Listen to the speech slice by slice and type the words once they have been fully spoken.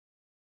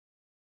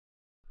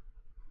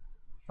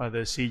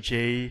Father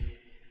CJ,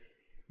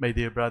 my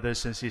dear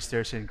brothers and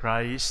sisters in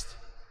Christ,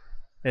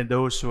 and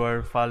those who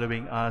are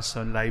following us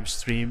on live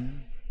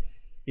stream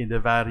in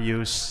the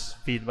various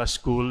PHINMA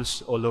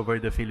schools all over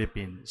the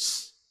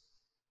Philippines.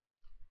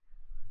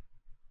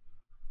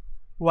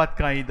 What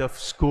kind of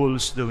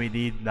schools do we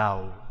need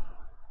now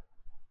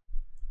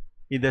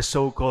in the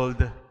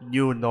so-called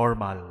new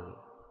normal?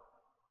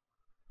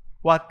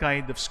 What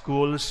kind of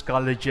schools,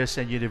 colleges,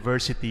 and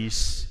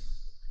universities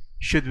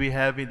should we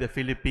have in the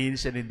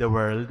Philippines and in the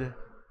world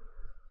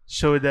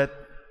so that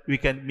we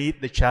can meet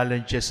the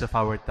challenges of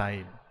our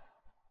time?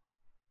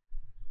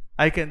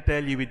 I can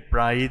tell you with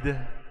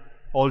pride,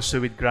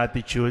 also with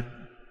gratitude,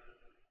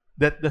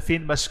 that the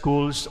PHINMA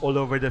schools all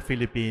over the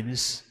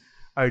Philippines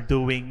are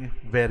doing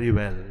very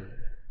well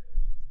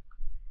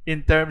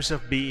in terms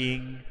of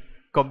being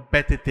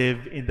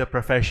competitive in the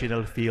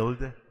professional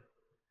field,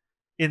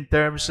 in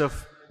terms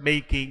of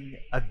making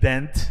a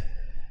dent,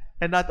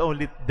 and not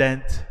only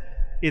dent,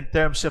 in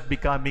terms of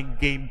becoming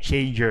game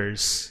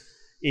changers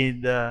in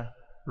the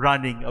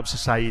running of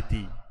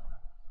society.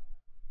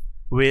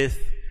 With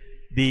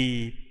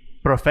the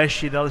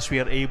professionals, we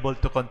are able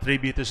to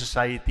contribute to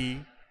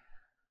society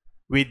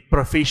with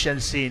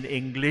proficiency in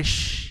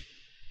English,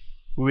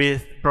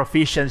 with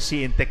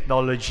proficiency in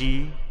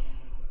technology,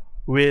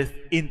 with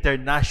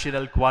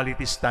international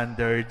quality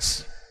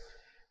standards.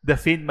 The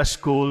PHINMA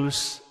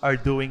schools are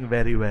doing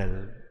very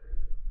well.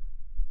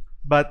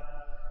 But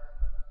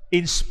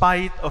in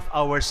spite of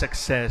our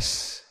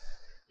success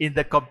in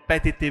the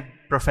competitive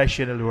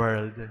professional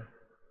world,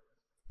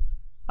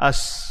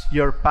 as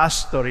your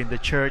pastor in the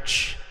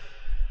church,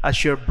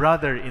 as your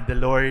brother in the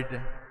Lord,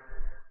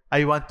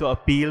 I want to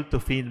appeal to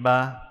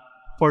PHINMA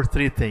for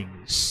three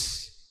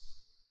things.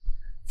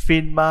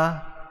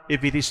 PHINMA,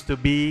 if it is to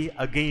be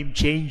a game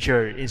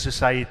changer in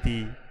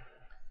society,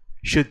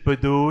 should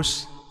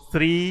produce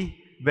three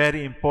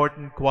very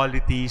important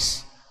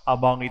qualities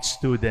among its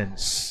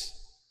students.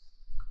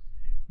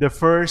 The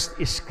first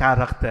is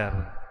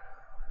character.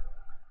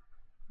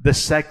 The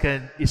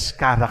second is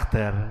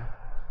character.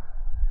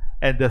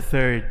 And the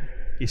third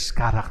is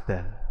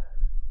character.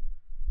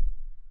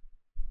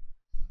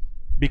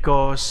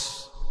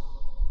 Because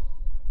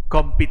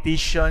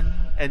competition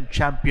and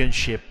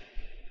championship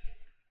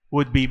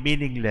would be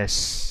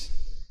meaningless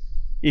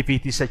if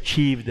it is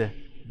achieved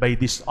by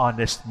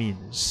dishonest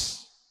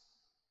means.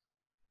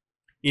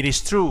 It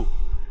is true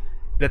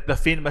that the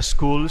PHINMA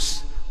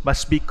schools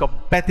must be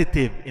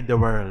competitive in the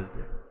world,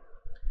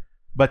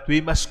 but we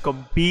must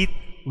compete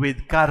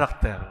with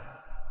character.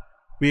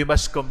 We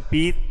must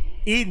compete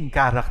in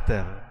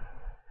character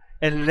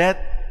and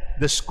let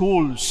the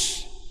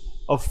schools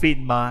of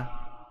PHINMA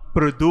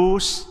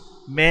produce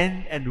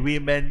men and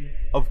women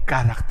of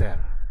character.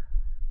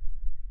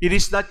 It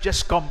is not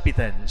just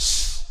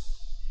competence.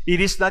 It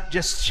is not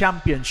just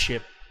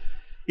championship.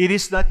 It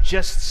is not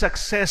just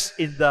success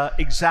in the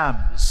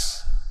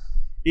exams.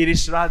 It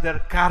is rather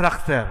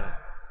character.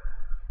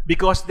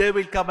 Because there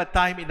will come a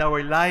time in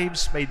our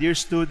lives, my dear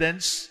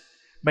students,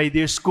 my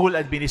dear school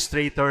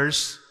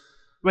administrators,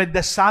 when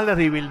the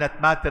salary will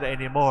not matter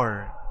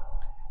anymore.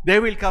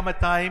 There will come a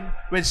time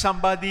when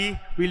somebody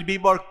will be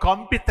more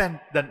competent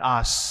than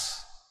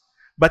us.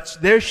 But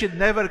there should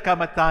never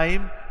come a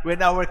time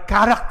when our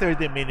character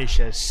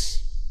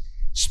diminishes,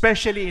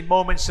 especially in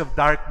moments of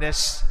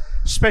darkness,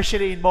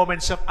 especially in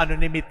moments of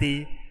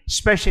anonymity,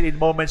 especially in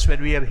moments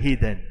when we are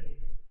hidden.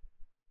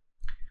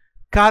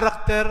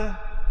 Character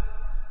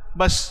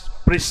must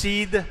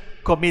precede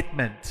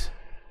commitment.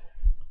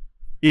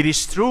 It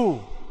is true,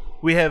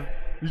 we have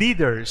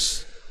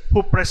leaders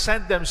who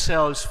present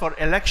themselves for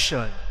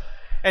election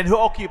and who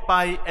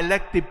occupy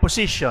elective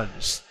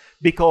positions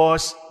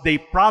because they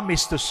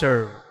promise to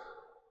serve.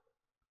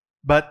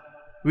 But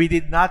we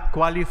did not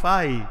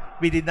qualify.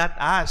 We did not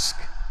ask.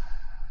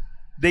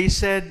 They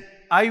said,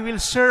 I will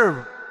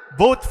serve,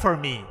 vote for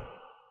me.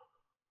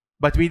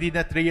 But we did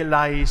not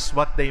realize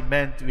what they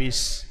meant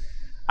was,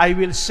 I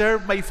will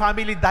serve my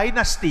family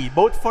dynasty,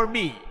 vote for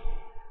me.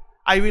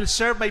 I will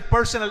serve my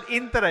personal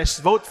interests,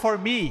 vote for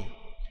me.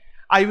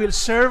 I will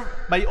serve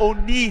my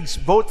own needs,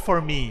 vote for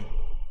me.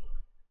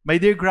 My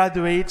dear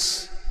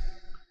graduates,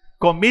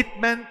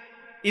 commitment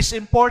is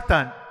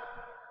important,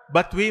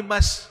 but we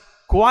must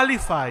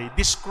qualify,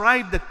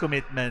 describe that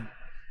commitment.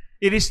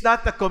 It is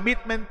not a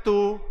commitment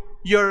to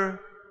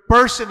your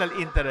personal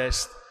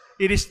interest.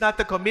 It is not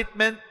a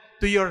commitment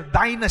to your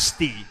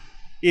dynasty.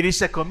 It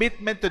is a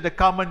commitment to the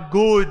common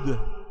good,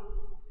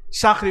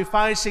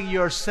 sacrificing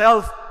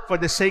yourself for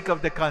the sake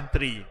of the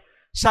country,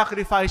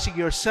 sacrificing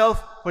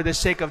yourself for the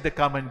sake of the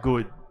common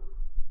good.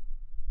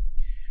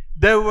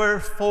 There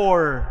were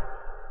 4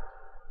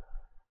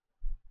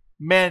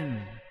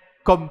 men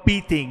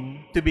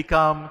competing to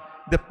become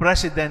the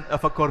president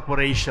of a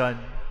corporation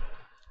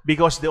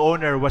because the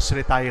owner was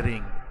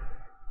retiring.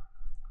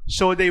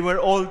 So they were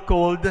all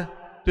called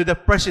to the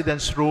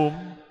president's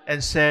room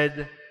and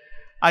said,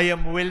 I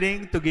am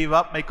willing to give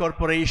up my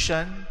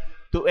corporation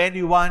to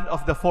any one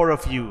of the 4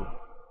 of you,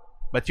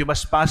 but you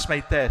must pass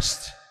my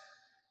test.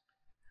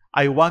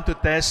 I want to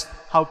test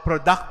how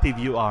productive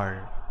you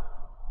are.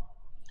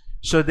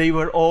 So they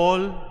were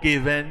all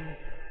given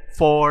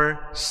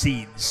 4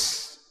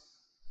 seeds.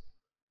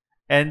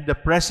 And the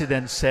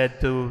president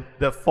said to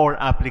the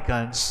 4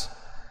 applicants,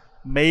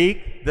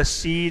 make the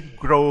seed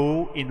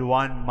grow in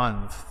 1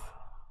 month.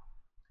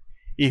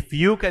 If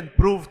you can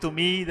prove to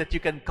me that you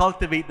can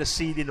cultivate the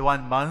seed in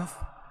 1 month,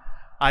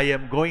 I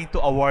am going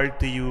to award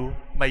to you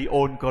my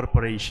own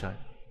corporation.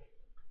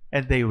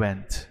 And they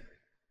went.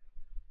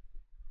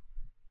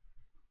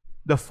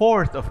 The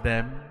 4th of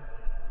them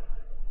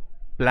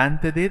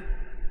planted it,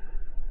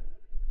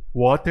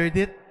 watered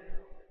it,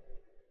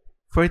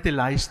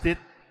 fertilized it,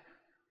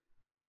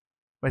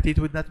 but it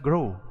would not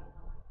grow.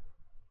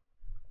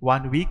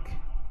 1 week,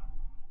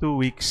 2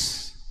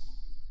 weeks,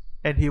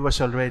 and he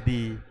was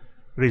already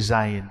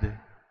resigned.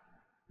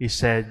 He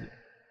said,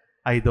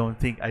 I don't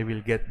think I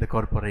will get the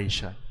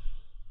corporation.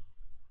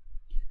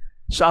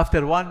 So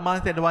after 1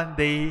 month and 1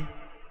 day,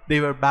 they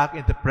were back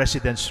in the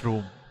president's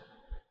room.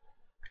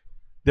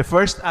 The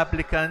first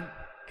applicant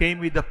came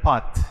with a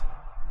pot,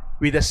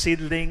 with a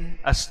seedling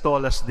as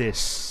tall as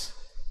this,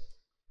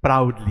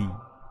 proudly.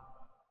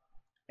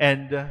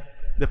 And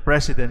the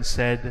president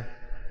said,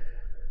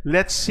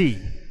 let's see.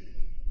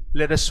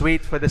 Let us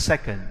wait for the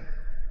second.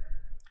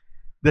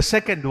 The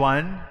second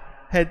one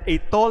had a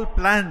tall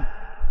plant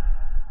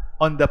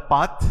on the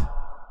pot,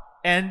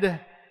 and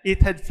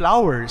it had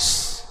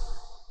flowers.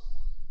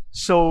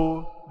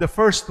 So the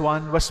first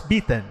one was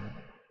beaten.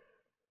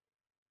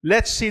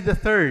 Let's see the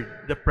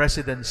third, the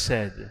president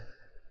said.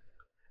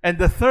 And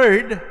the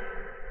third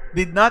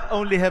did not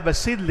only have a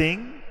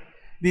seedling,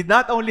 did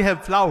not only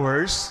have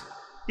flowers,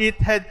 it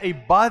had a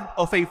bud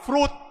of a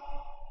fruit.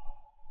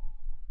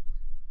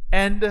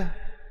 And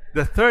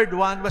the third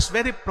one was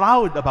very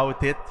proud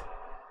about it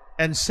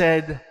and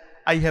said,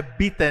 I have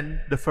beaten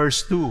the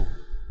first 2.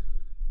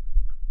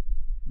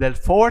 The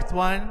fourth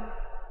one,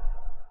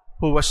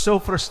 who was so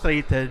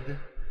frustrated,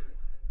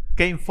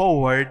 came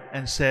forward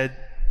and said,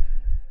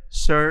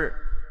 Sir,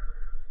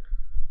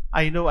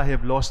 I know I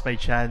have lost my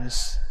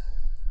chance.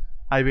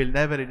 I will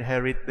never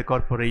inherit the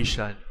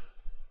corporation.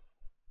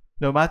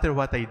 No matter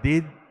what I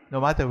did,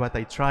 no matter what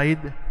I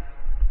tried,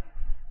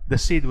 the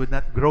seed would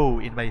not grow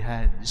in my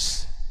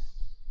hands.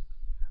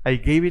 I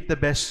gave it the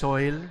best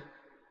soil.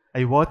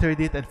 I watered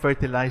it and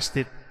fertilized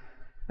it,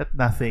 but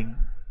nothing.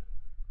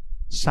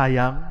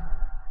 Sayang,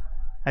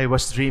 I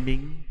was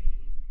dreaming,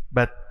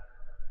 but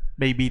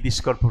maybe this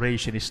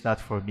corporation is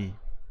not for me.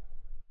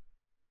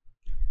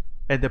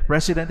 And the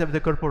president of the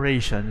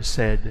corporation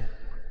said,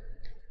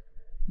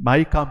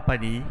 my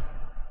company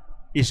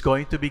is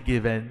going to be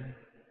given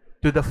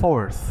to the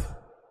 4th.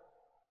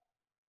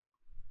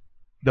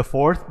 The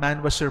 4th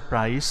man was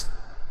surprised,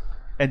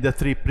 and the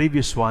 3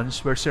 previous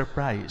ones were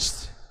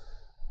surprised.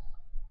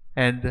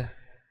 And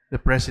the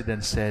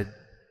president said,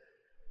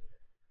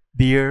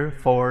 dear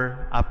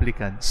 4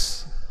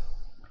 applicants,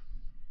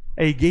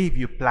 I gave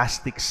you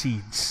plastic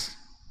seeds.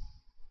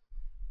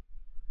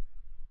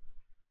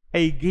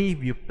 I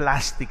gave you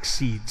plastic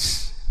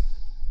seeds.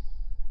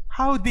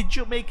 How did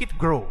you make it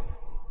grow?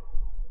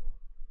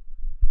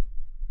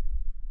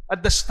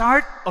 At the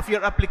start of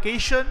your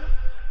application,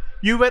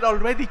 you were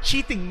already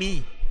cheating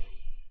me.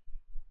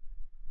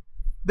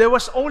 There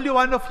was only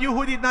one of you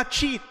who did not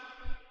cheat.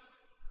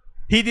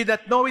 He did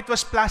not know it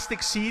was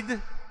plastic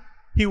seed.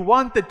 He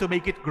wanted to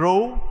make it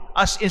grow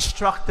as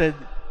instructed,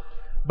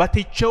 but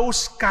he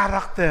chose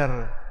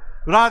character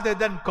rather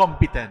than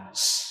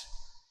competence.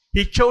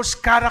 He chose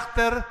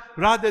character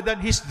rather than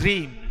his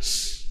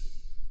dreams.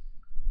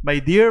 My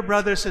dear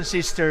brothers and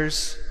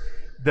sisters,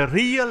 the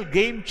real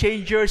game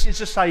changers in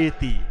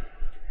society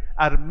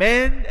are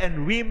men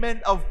and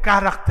women of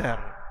character.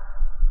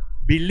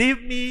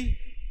 Believe me,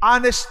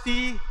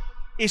 honesty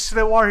is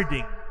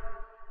rewarding.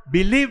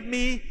 Believe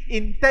me,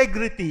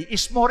 integrity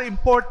is more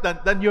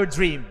important than your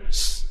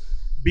dreams.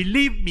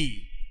 Believe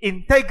me,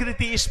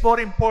 integrity is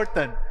more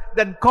important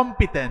than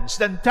competence,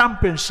 than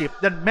championship,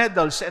 than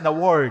medals and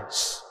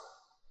awards.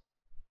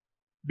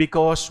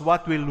 Because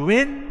what will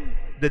win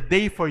the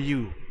day for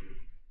you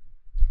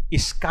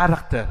is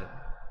character,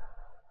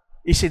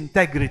 is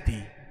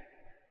integrity,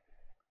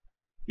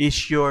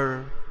 is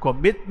your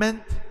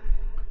commitment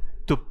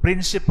to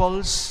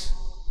principles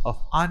of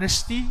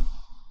honesty,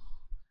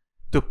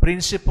 to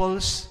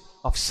principles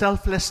of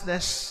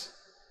selflessness,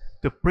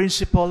 to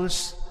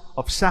principles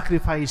of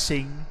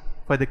sacrificing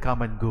for the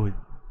common good.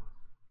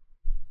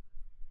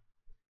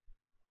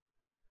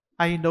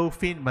 I know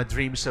PHINMA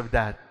dreams of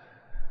that,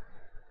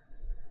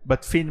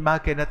 but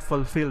PHINMA cannot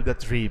fulfill that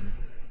dream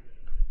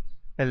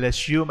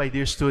unless you, my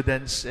dear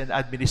students and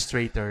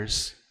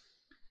administrators,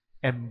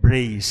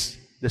 embrace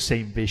the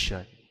same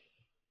vision.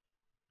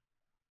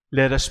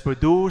 Let us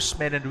produce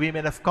men and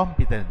women of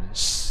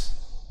competence.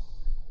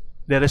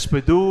 Let us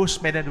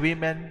produce men and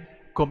women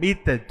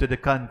committed to the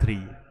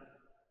country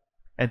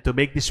and to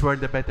make this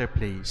world a better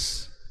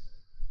place.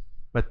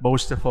 But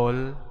most of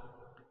all,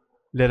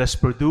 let us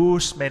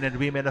produce men and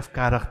women of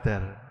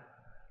character,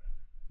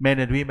 men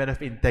and women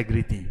of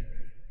integrity.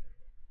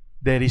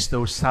 There is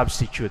no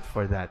substitute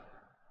for that.